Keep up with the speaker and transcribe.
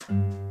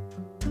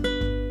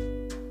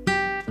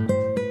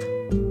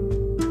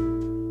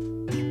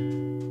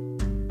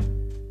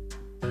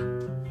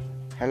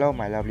Hello,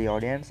 my lovely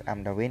audience.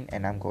 I'm Darwin,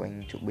 and I'm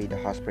going to be the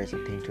host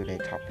presenting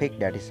today's topic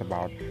that is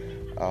about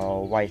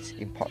why it's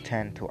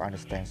important to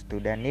understand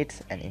student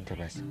needs and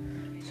interests.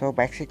 So,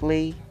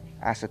 basically,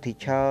 as a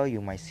teacher, you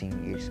might think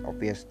it's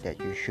obvious that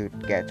you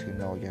should get to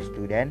know your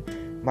student,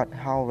 but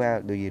how well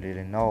do you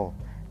really know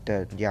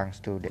the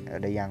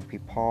young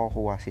people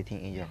who are sitting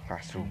in your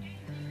classroom?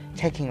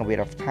 Taking a bit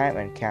of time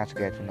and care to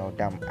get to know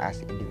them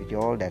as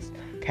individuals that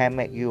can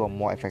make you a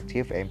more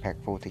effective and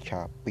impactful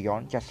teacher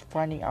beyond just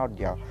finding out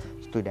their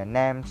student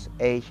names,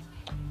 age,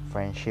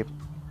 friendship,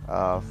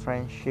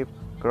 friendship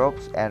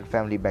groups, and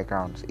family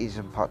backgrounds. It's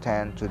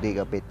important to dig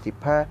a bit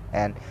deeper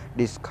and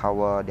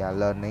discover their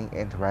learning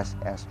interests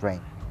and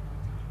strengths.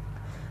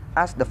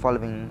 As the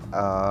following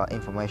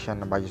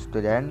information about your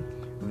student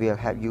will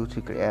help you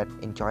to create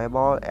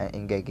enjoyable and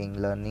engaging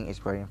learning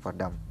experience for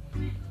them.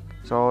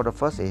 So the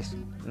first is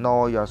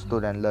know your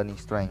student learning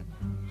strength.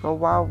 So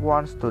while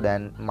one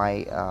student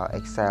might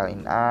excel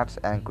in arts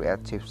and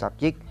creative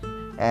subject,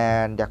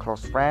 and their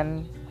close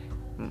friend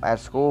at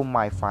school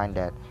might find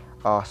that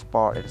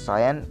sport and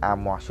science are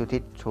more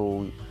suited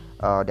to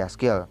their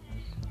skill.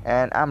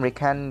 And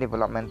American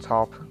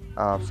developmental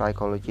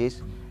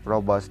psychologist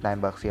Robert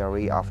Steinberg's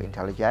theory of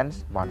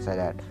intelligence once said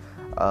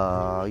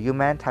that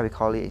humans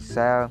typically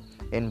excel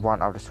in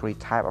one of the three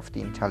types of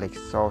the intellect,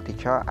 so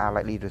teachers are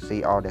likely to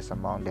see all this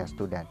among their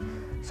students,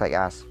 such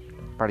as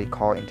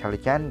practical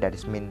intelligence, that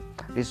is mean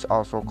this is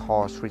also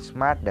called street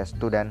smart, that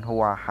students who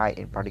are high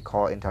in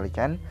practical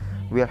intelligence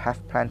will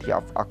have plenty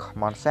of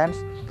common sense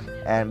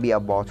and be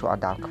able to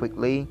adapt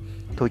quickly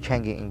to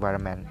changing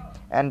environment,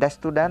 and that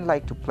students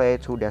like to play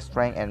to their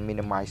strength and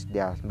minimize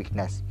their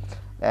weakness,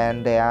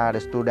 and they are the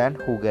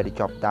students who get the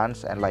job done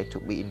and like to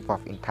be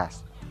involved in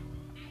tasks.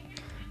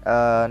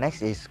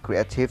 Next is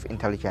creative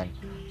intelligence.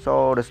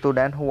 So the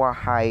students who are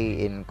high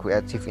in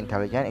creative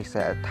intelligence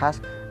excel at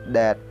tasks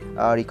that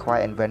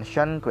require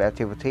invention,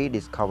 creativity,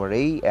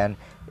 discovery, and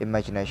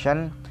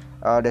imagination.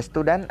 The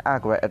students are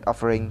great at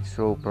offering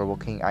through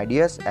provoking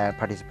ideas and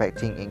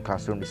participating in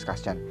classroom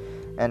discussion.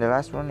 And the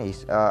last one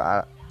is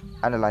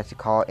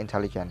analytical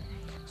intelligence.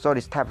 So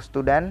this type of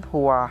students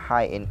who are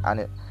high in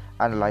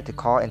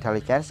analytical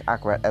intelligence are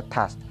great at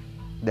tasks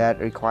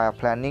that require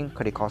planning,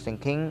 critical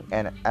thinking,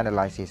 and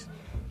analysis.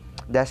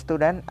 The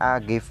students are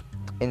gifted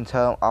in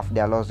terms of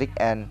their logic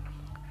and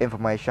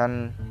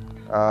information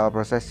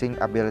processing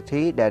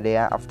ability, that they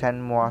are often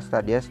more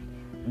studious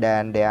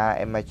than they are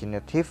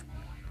imaginative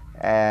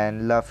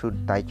and love to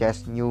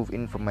digest new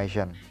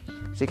information.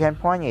 Second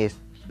point is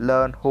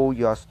learn who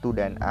your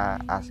students are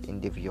as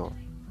individual.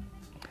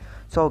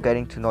 So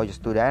getting to know your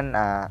student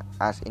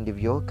as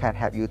individual can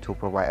help you to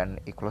provide an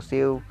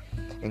inclusive,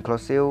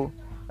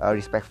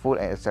 respectful,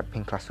 and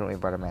accepting classroom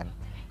environment.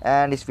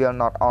 And this will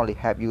not only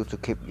help you to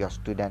keep your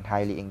student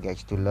highly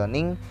engaged to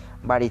learning,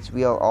 but it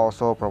will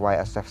also provide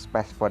a safe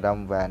space for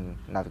them when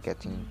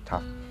navigating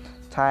tough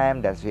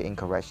time, that will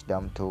encourage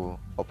them to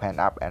open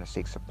up and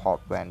seek support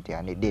when they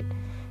are needed.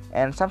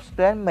 And some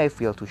students may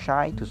feel too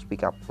shy to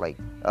speak up, like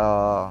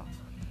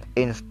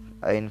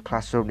in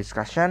classroom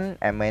discussion,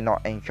 and may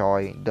not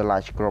enjoy the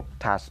large group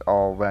tasks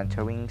or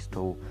volunteering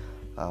to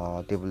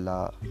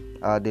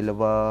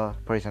deliver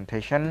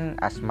presentation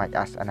as much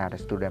as another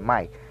student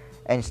might.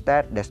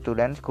 Instead, the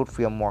students could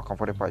feel more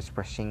comfortable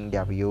expressing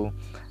their view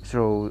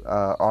through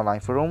online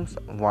forums,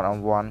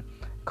 one-on-one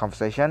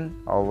conversation,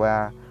 or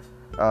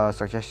via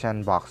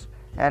suggestion box,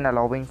 and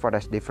allowing for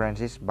these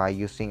differences by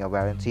using a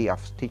variety of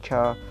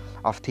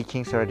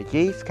teaching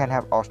strategies can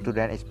help all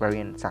students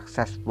experience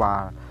success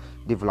while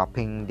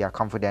developing their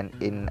confidence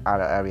in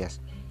other areas.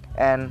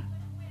 And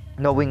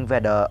knowing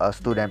whether a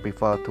student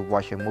prefers to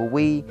watch a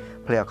movie,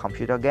 play a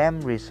computer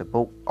game, read a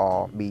book,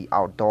 or be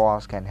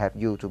outdoors can help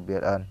you to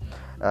build an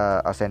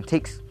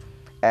authentic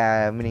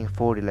and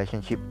meaningful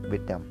relationship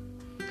with them.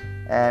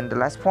 And the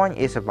last point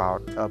is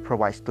about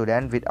provide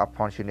students with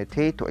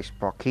opportunity to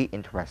explore key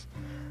interests.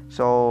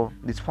 So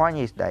this point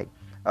is that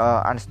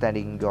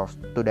understanding your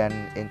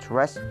student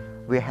interests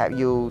will help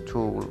you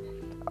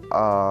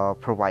to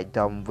provide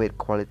them with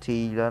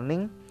quality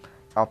learning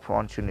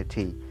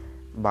opportunity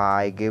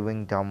by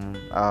giving them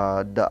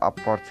the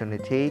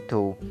opportunity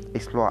to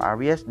explore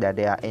areas that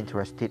they are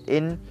interested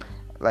in.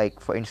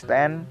 Like for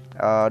instance,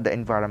 the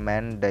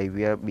environment, they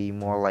will be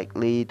more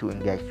likely to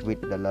engage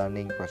with the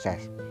learning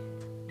process.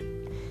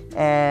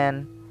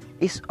 And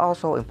it's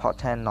also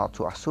important not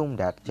to assume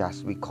that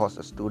just because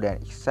a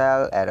student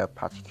excels at a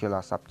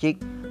particular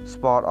subject,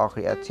 sport, or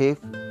creative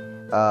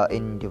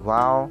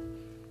individual,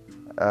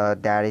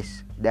 that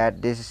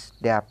this is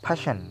their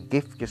passion.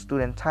 Give your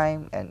student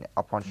time and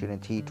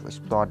opportunity to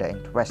explore their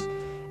interests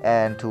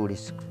and to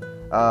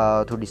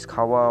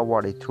discover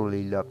what they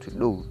truly love to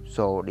do,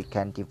 so they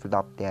can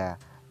develop their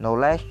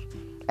knowledge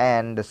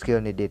and the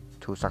skill needed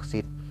to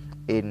succeed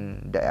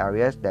in the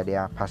areas that they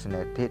are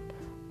passionate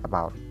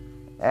about.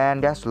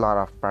 And there's a lot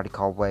of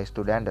practical ways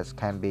students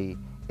can be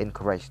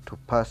encouraged to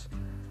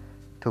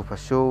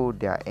pursue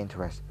their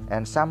interests,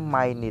 and some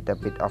might need a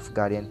bit of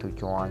guidance to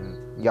join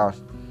your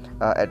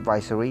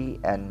advisory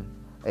and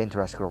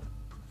interest group.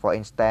 For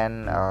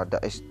instance,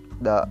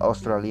 the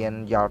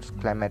Australian Youth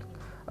Climate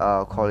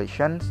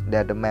Coalitions,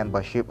 that the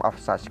membership of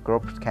such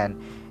groups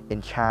can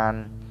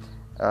enchant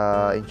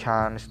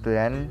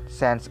students'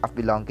 sense of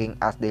belonging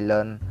as they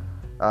learn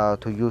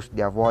to use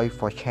their voice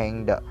for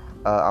change the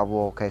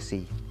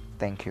advocacy.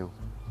 Thank you.